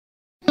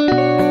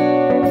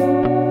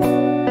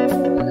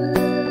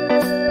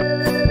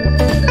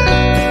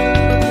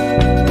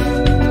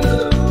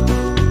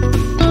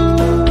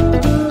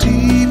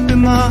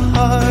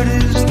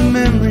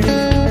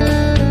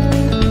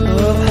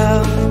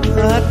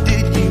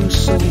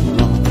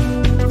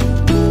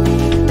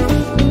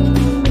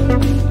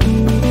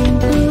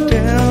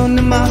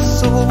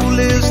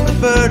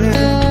burden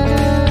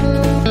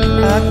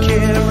I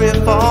carry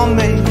for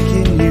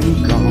making you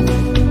gone.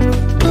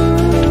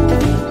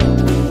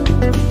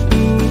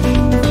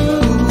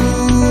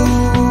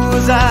 Ooh,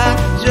 as I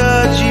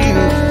judge you,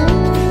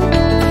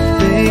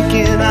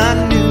 thinking I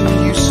knew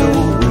you so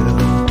well,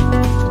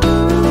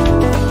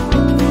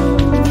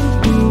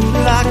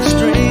 like a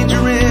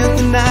stranger in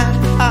the night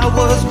I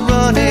was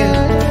running,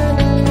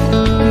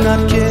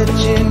 not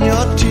catching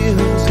your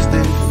tears as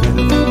they fell.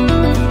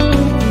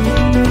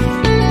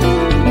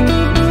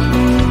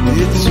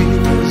 It's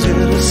easy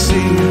to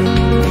see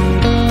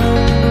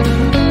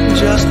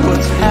just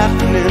what's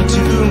happening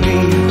to me.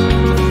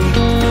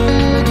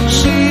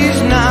 She's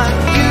not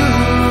you.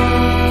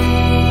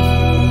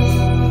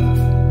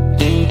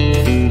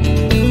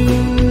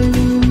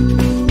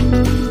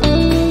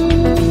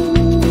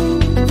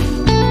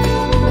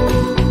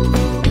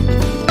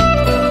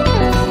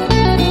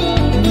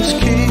 This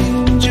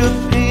cage of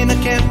pain I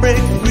can't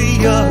break free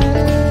of,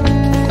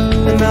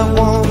 and I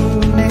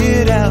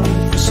wanted out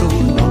for so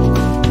long.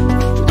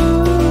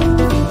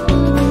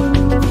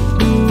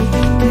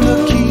 The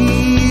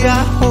key I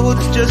hold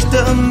is just a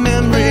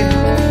memory,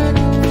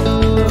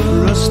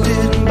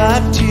 rusted by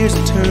tears,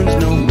 turns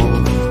no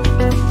more.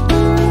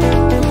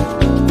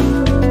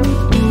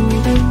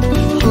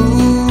 Who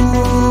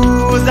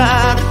was I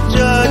to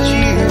judge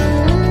you,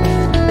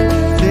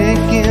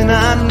 thinking I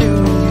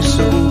knew you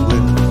so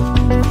well,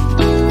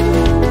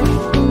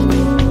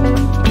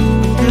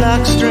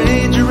 like a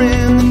stranger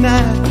in the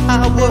night I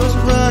was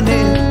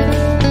running,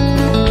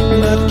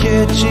 not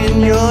catching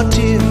your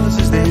tears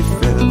as they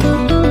fell.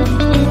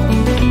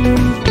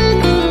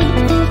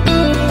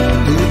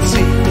 It's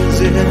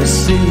easy to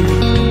see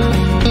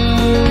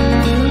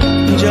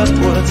just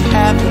what's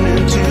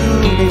happening to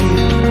me.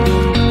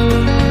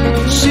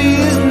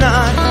 She's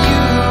not you.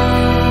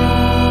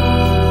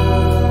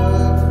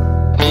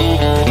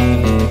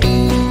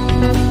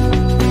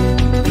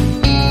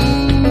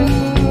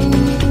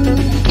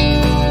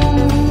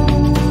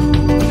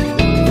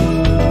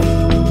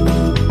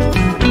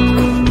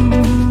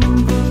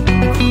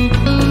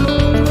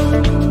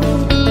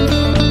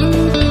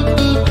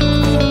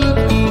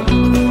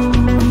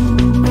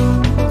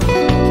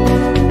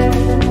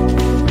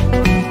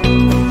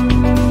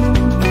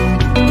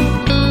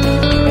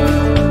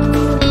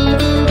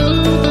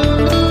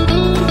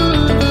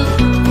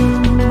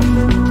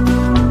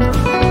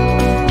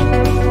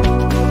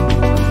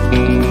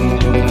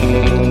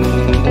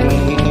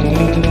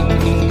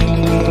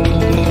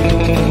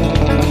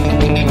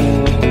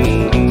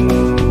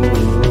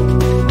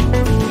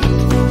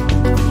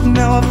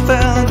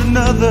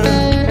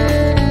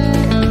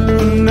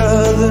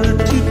 Another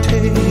to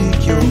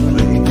take your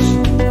place.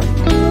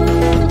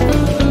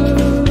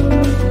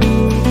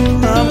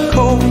 I'm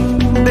cold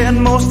and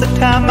most of the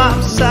time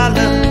I'm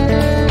silent.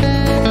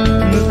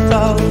 The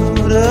thought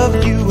of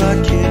you I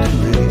can't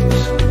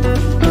erase.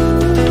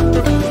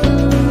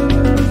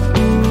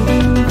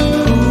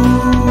 Who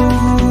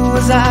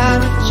was I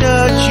to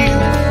judge you,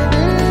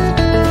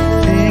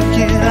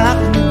 thinking I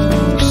knew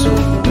you so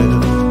well,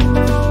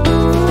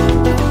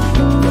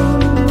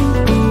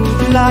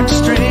 like a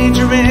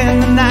stranger in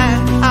the night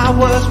I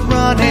was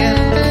running,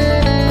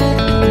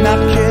 not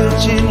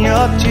catching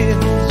your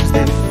tears as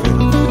they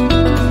fell.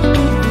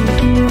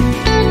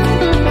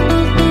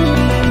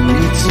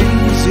 It's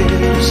easy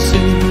to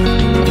see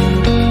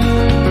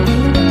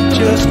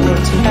just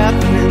what's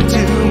happening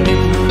to